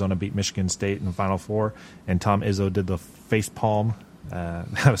 when Arizona beat Michigan State in the Final Four, and Tom Izzo did the face palm.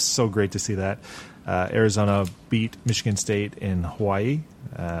 That was so great to see that. Arizona beat Michigan State in Hawaii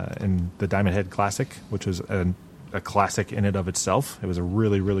in the Diamond Head Classic, which was a classic in and of itself. It was a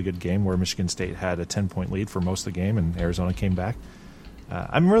really, really good game where Michigan State had a 10-point lead for most of the game, and Arizona came back.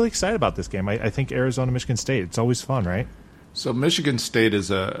 I'm really excited about this game. I think Arizona-Michigan State, it's always fun, right? So Michigan State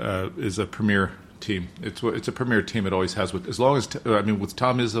is a premier team. It's a premier team. It always has. With Tom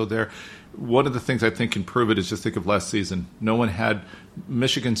Izzo there, one of the things I think can prove it is just think of last season. No one had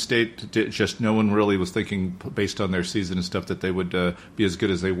Michigan State. No one really was thinking based on their season and stuff that they would be as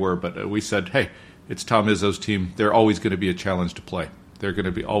good as they were. But we said, hey, it's Tom Izzo's team. They're always going to be a challenge to play. They're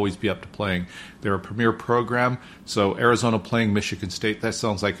going to always be up to playing. They're a premier program. So Arizona playing Michigan State, that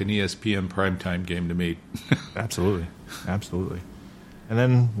sounds like an ESPN primetime game to me. Absolutely. And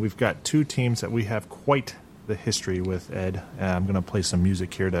then we've got two teams that we have quite the history with, Ed. I'm going to play some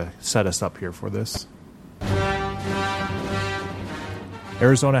music here to set us up here for this.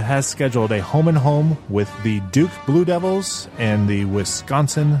 Arizona has scheduled a home-and-home with the Duke Blue Devils and the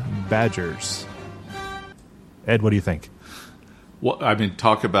Wisconsin Badgers. Ed, what do you think? Well, I mean,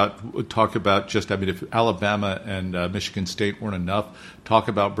 talk about just. I mean, if Alabama and Michigan State weren't enough, talk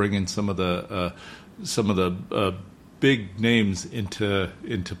about bringing some of the big names into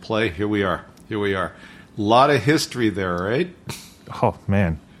play. Here we are. A lot of history there, right? Oh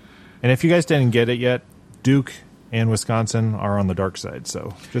man! And if you guys didn't get it yet, Duke and Wisconsin are on the dark side.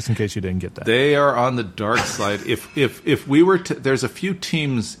 So just in case you didn't get that, they are on the dark side. If we were to, there's a few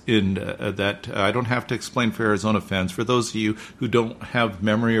teams in that I don't have to explain for Arizona fans. For those of you who don't have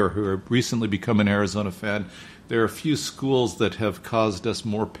memory or who have recently become an Arizona fan, there are a few schools that have caused us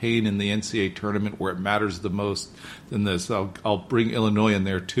more pain in the NCAA tournament where it matters the most than this. I'll bring Illinois in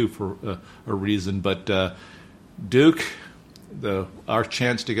there too for a reason, but Duke, our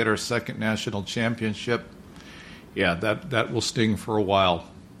chance to get our second national championship. Yeah, that will sting for a while.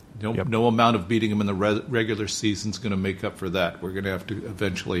 No amount of beating them in the regular season is going to make up for that. We're going to have to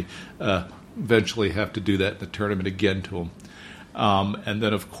eventually have to do that in the tournament again to them. And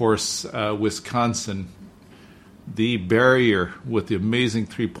then, of course, Wisconsin, the barrier with the amazing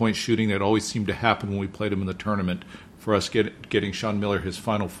three-point shooting that always seemed to happen when we played them in the tournament for us getting Sean Miller his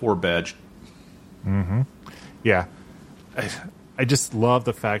Final Four badge. Mm-hmm. Yeah. I just love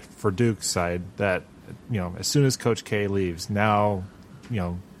the fact for Duke's side that, as soon as Coach K leaves, now,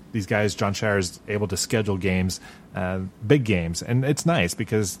 these guys, John Shire is able to schedule games, big games. And it's nice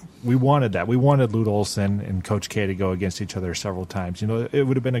because we wanted that. We wanted Lute Olson and Coach K to go against each other several times. It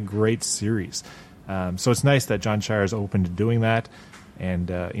would have been a great series. So it's nice that John Shire is open to doing that. And,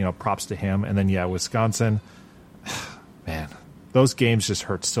 props to him. And then, Wisconsin, man, those games just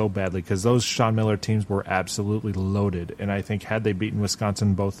hurt so badly because those Sean Miller teams were absolutely loaded. And I think had they beaten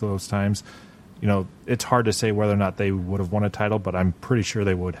Wisconsin both those times, it's hard to say whether or not they would have won a title, but I'm pretty sure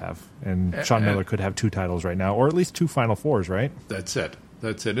they would have. And Sean Miller could have 2 titles right now, or at least 2 Final Fours, right? That's it.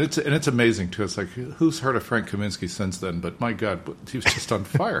 It's amazing, too. It's like, who's heard of Frank Kaminsky since then? But my God, he was just on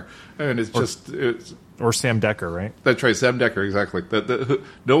fire. I mean, or Sam Decker, right? That's right, Sam Decker, exactly.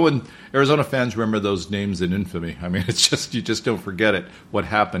 No one, Arizona fans remember those names in infamy. I mean, it's just, you just don't forget it, what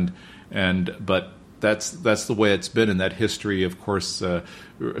happened. But that's the way it's been in that history. Of course,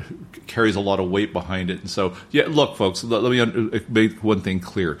 carries a lot of weight behind it. And so, yeah, look, folks, let me make one thing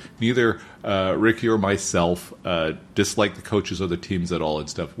clear. Neither Ricky or myself dislike the coaches or the teams at all and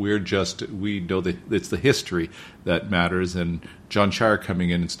stuff. We know that it's the history that matters. And John Shire coming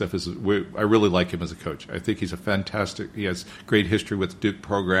in and stuff I really like him as a coach. I think he's he has great history with the Duke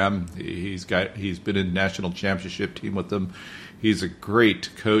program. He's been in national championship team with them. He's a great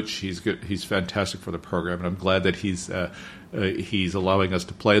coach. He's good. He's fantastic for the program, and I'm glad that he's allowing us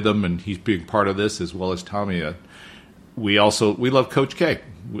to play them, and he's being part of this as well as Tommy. We love Coach K,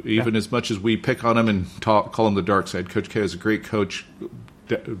 even as much as we pick on him and call him the dark side. Coach K is a great coach,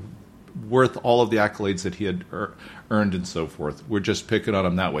 worth all of the accolades that he had earned and so forth. We're just picking on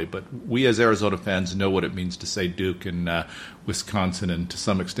him that way, but we as Arizona fans know what it means to say Duke and Wisconsin and to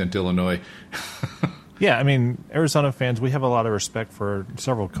some extent Illinois. Yeah, I mean, Arizona fans, we have a lot of respect for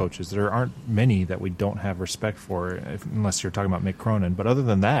several coaches. There aren't many that we don't have respect for, unless you're talking about Mick Cronin. But other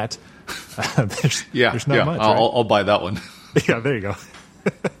than that, there's not much. I'll buy that one. Yeah, there you go.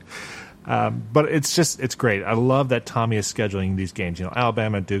 But it's great. I love that Tommy is scheduling these games.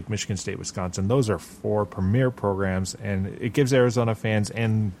 Alabama, Duke, Michigan State, Wisconsin. Those are 4 premier programs, and it gives Arizona fans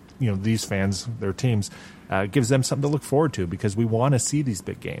and these fans, their teams, gives them something to look forward to because we want to see these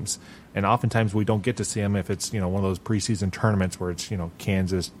big games. And oftentimes we don't get to see them if it's one of those preseason tournaments where it's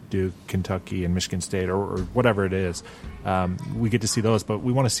Kansas, Duke, Kentucky, and Michigan State or whatever it is. We get to see those, but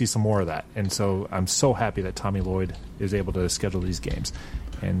we want to see some more of that. And so I'm so happy that Tommy Lloyd is able to schedule these games.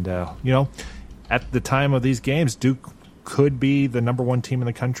 And at the time of these games, Duke could be the number 1 team in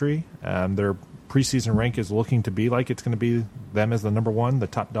the country. Their preseason rank is looking to be like it's going to be them as the number 1, the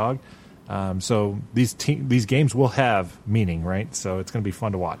top dog. So these games will have meaning, right? So it's going to be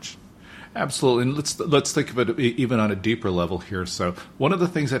fun to watch. Absolutely, and let's think of it even on a deeper level here. So one of the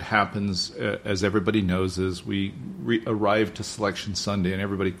things that happens, as everybody knows, is we arrive to Selection Sunday and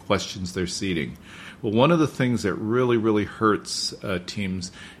everybody questions their seeding. Well, one of the things that really, really hurts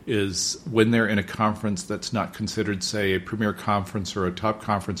teams is when they're in a conference that's not considered, say, a premier conference or a top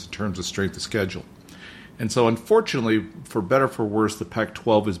conference in terms of strength of schedule. And so, unfortunately, for better or for worse, the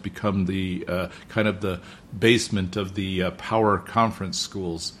Pac-12 has become the kind of the basement of the power conference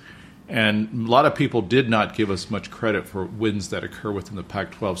schools. And a lot of people did not give us much credit for wins that occur within the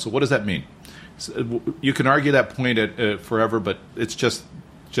Pac-12. So what does that mean? So you can argue that point forever, but it's just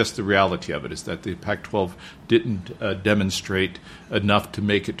the reality of it is that the Pac-12 didn't demonstrate enough to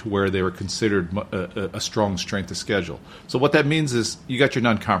make it to where they were considered a strong strength of schedule. So what that means is you got your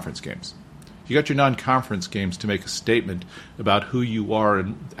non-conference games. You got your non-conference games to make a statement about who you are,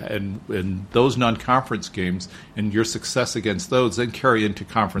 and those non-conference games and your success against those then carry into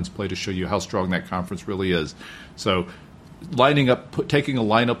conference play to show you how strong that conference really is. So taking a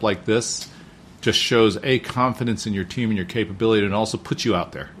lineup like this just shows confidence in your team and your capability, and also puts you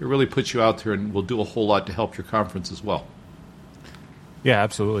out there. It really puts you out there and will do a whole lot to help your conference as well. Yeah,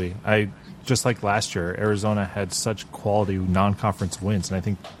 absolutely. Just like last year, Arizona had such quality non-conference wins, and I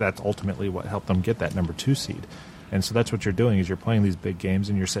think that's ultimately what helped them get that number 2 seed. And so that's what you're doing is you're playing these big games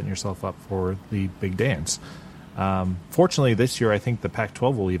and you're setting yourself up for the big dance. Fortunately, this year I think the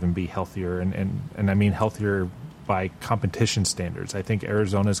Pac-12 will even be healthier, and I mean healthier by competition standards. I think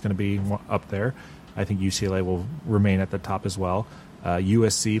Arizona is going to be up there. I think UCLA will remain at the top as well.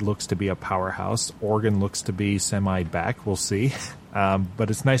 USC looks to be a powerhouse. Oregon looks to be semi-back. We'll see. But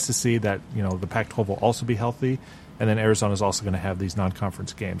it's nice to see that the Pac-12 will also be healthy, and then Arizona is also going to have these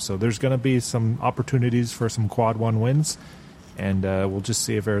non-conference games. So there's going to be some opportunities for some quad 1 wins, and we'll just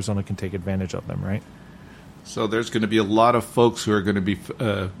see if Arizona can take advantage of them, right? So there's going to be a lot of folks who are going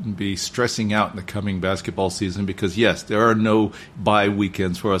to be stressing out in the coming basketball season because, yes, there are no bye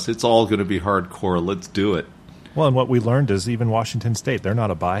weekends for us. It's all going to be hardcore. Let's do it. Well, and what we learned is even Washington State, they're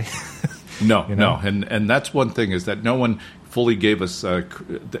not a bye. No. And that's one thing is that no one fully gave us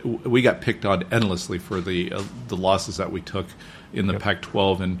we got picked on endlessly for the losses that we took in the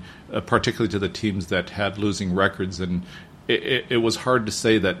Pac-12, and particularly to the teams that had losing records. And it was hard to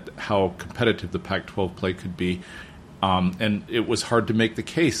say that how competitive the Pac-12 play could be. And it was hard to make the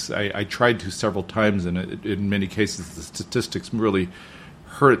case. I tried to several times, and in many cases the statistics really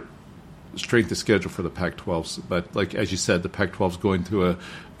hurt strength of schedule for the Pac-12s. But like as you said, the Pac-12 is going through a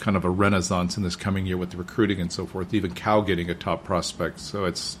kind of a renaissance in this coming year with the recruiting and so forth, even Cal getting a top prospect. So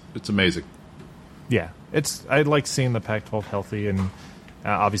it's amazing. Yeah, I like seeing the Pac-12 healthy, and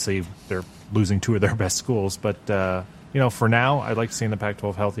obviously they're losing 2 of their best schools. But, for now, I like seeing the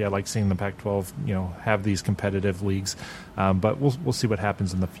Pac-12 healthy. I like seeing the Pac-12, have these competitive leagues. But we'll see what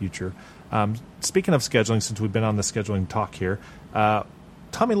happens in the future. Speaking of scheduling, since we've been on the scheduling talk here,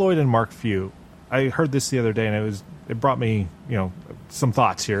 Tommy Lloyd and Mark Few, I heard this the other day, and it brought me some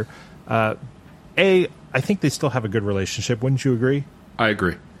thoughts here. I think they still have a good relationship. Wouldn't you agree? I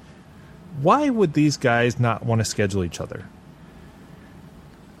agree. Why would these guys not want to schedule each other?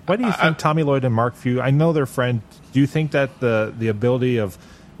 Why do you think Tommy Lloyd and Mark Few? I know they're friends. Do you think that the ability of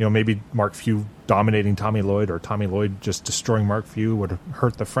maybe Mark Few dominating Tommy Lloyd or Tommy Lloyd just destroying Mark Few would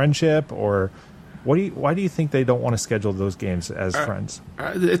hurt the friendship? Or why do you think they don't want to schedule those games as friends?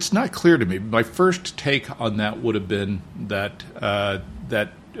 It's not clear to me. My first take on that would have been that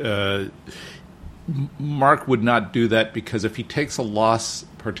Mark would not do that because if he takes a loss,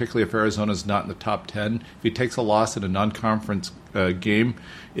 particularly if Arizona's not in the top 10, if he takes a loss in a non-conference game,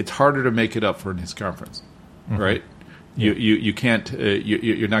 it's harder to make it up for in his conference, right? Yeah. You can't.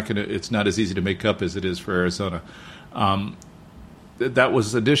 You're not going to. It's not as easy to make up as it is for Arizona. That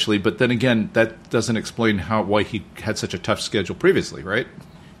was initially, but then again, that doesn't explain why he had such a tough schedule previously, right?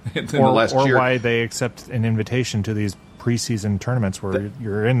 In the last year, or why they accept an invitation to these preseason tournaments where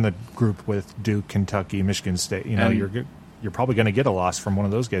you're in the group with Duke, Kentucky, Michigan State. You're probably going to get a loss from one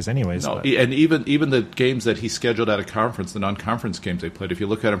of those guys anyways. No, and even the games that he scheduled out of conference, the non-conference games they played, if you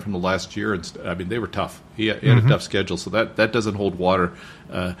look at him from the last year, they were tough. He had a tough schedule, so that doesn't hold water.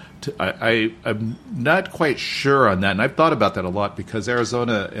 I'm not quite sure on that, and I've thought about that a lot because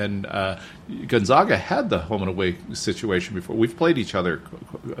Arizona and Gonzaga had the home and away situation before. We've played each other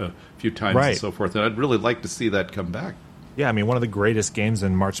a few times and so forth, and I'd really like to see that come back. Yeah, I mean, one of the greatest games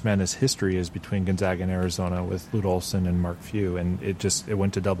in March Madness history is between Gonzaga and Arizona with Lute Olson and Mark Few, and it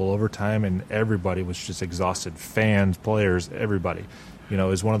went to double overtime, and everybody was just exhausted. Fans, players, everybody. It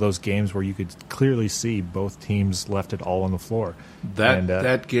was one of those games where you could clearly see both teams left it all on the floor.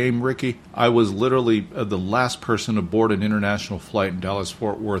 That game, Ricky, I was literally the last person aboard an international flight in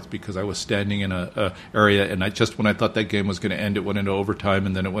Dallas-Fort Worth because I was standing in a area, and when I thought that game was going to end, it went into overtime,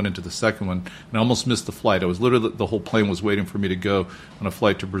 and then it went into the second one, and I almost missed the flight. I was literally, the whole plane was waiting for me to go on a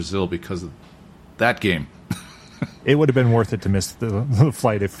flight to Brazil because of that game. It would have been worth it to miss the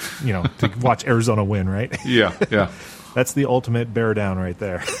flight if, to watch Arizona win, right? Yeah. That's the ultimate bear down right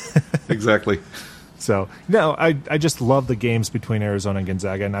there. Exactly. So, no, I just love the games between Arizona and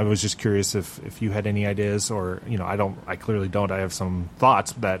Gonzaga, and I was just curious if you had any ideas or, I clearly don't. I have some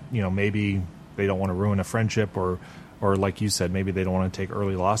thoughts that, maybe they don't want to ruin a friendship or like you said, maybe they don't want to take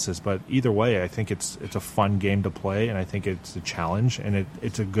early losses. But either way, I think it's a fun game to play, and I think it's a challenge, and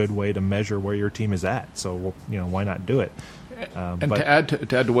it's a good way to measure where your team is at. So, why not do it? To add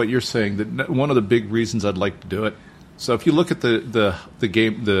to what you're saying, that one of the big reasons I'd like to do it. So if you look at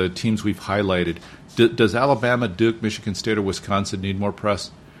the teams we've highlighted, does Alabama, Duke, Michigan State, or Wisconsin need more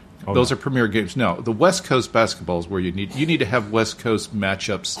press? Those are premier games. No, the West Coast basketball is where you need to have West Coast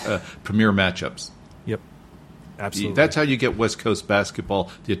matchups, premier matchups. Yep, absolutely. That's how you get West Coast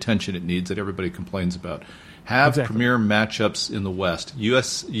basketball the attention it needs that everybody complains about. Have premier matchups in the West.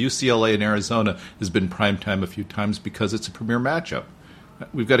 UCLA and Arizona has been primetime a few times because it's a premier matchup.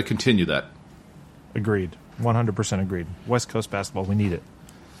 We've got to continue that. Agreed. 100% agreed. West Coast basketball, we need it.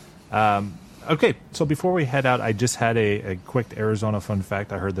 Okay, so before we head out, I just had a quick Arizona fun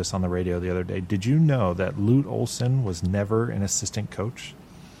fact. I heard this on the radio the other day. Did you know that Lute Olson was never an assistant coach?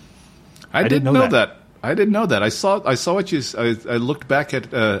 I didn't know that. I didn't know that. I saw what you. I looked back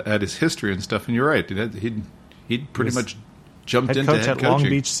at his history and stuff, and you're right. He'd pretty much jumped into head coaching. Long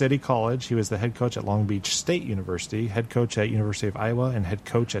Beach City College. He was the head coach at Long Beach State University, head coach at University of Iowa, and head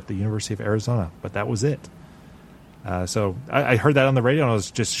coach at the University of Arizona. But that was it. So I heard that on the radio, and I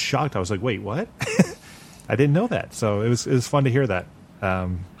was just shocked. I was like, wait, what? I didn't know that. So it was fun to hear that.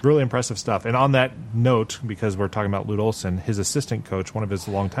 Really impressive stuff. And on that note, because we're talking about Lute Olson, his assistant coach, one of his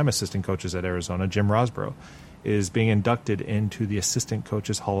longtime assistant coaches at Arizona, Jim Rosborough, is being inducted into the Assistant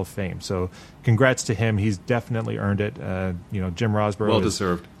Coaches Hall of Fame. So congrats to him. He's definitely earned it. Jim Rosborough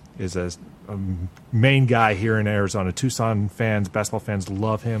well-deserved. is a main guy here in Arizona. Tucson fans, basketball fans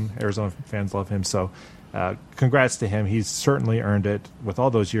love him. Arizona fans love him. So congrats to him. He's certainly earned it. With all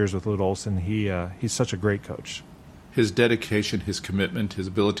those years with Lute Olson, he's such a great coach. His dedication, his commitment, his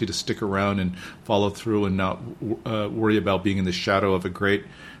ability to stick around and follow through and not worry about being in the shadow of a great,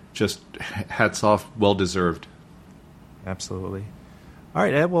 just hats off, well-deserved. Absolutely. All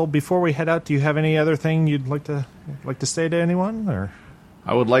right, Ed, well, before we head out, do you have any other thing you'd like to say to anyone? Or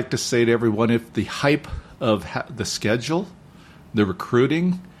I would like to say to everyone, if the hype of the schedule, the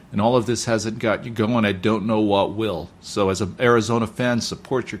recruiting, and all of this hasn't got you going, I don't know what will. So as an Arizona fan,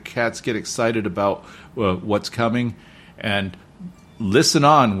 support your Cats, get excited about what's coming, and listen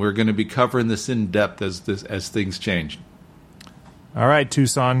on. We're going to be covering this in depth as things change. All right,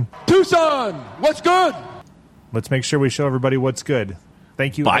 Tucson, what's good? Let's make sure we show everybody what's good.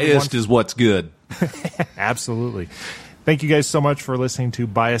 Thank you. Biased is what's good. Absolutely. Thank you guys so much for listening to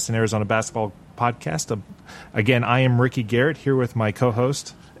Bias in Arizona Basketball Podcast. Again, I am Ricky Garrett here with my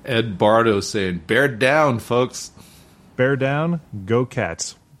co-host Ed Bardo saying, bear down, folks. Bear down, go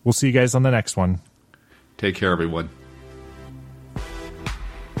Cats. We'll see you guys on the next one. Take care, everyone.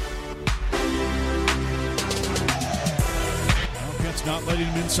 Not letting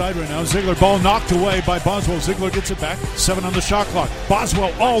him inside right now. Ziegler ball knocked away by Boswell. Ziegler gets it back. 7 on the shot clock.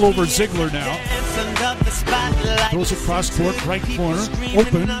 Boswell all over Ziegler now. Throws across court, right corner.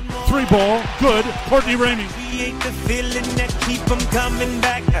 Open. 3 ball. Good. Courtney Ramey.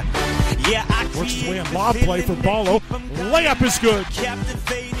 Works his way on lob play for Ballo. Layup is good.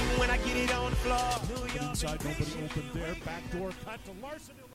 Inside, nobody open there. Backdoor cut to Larson.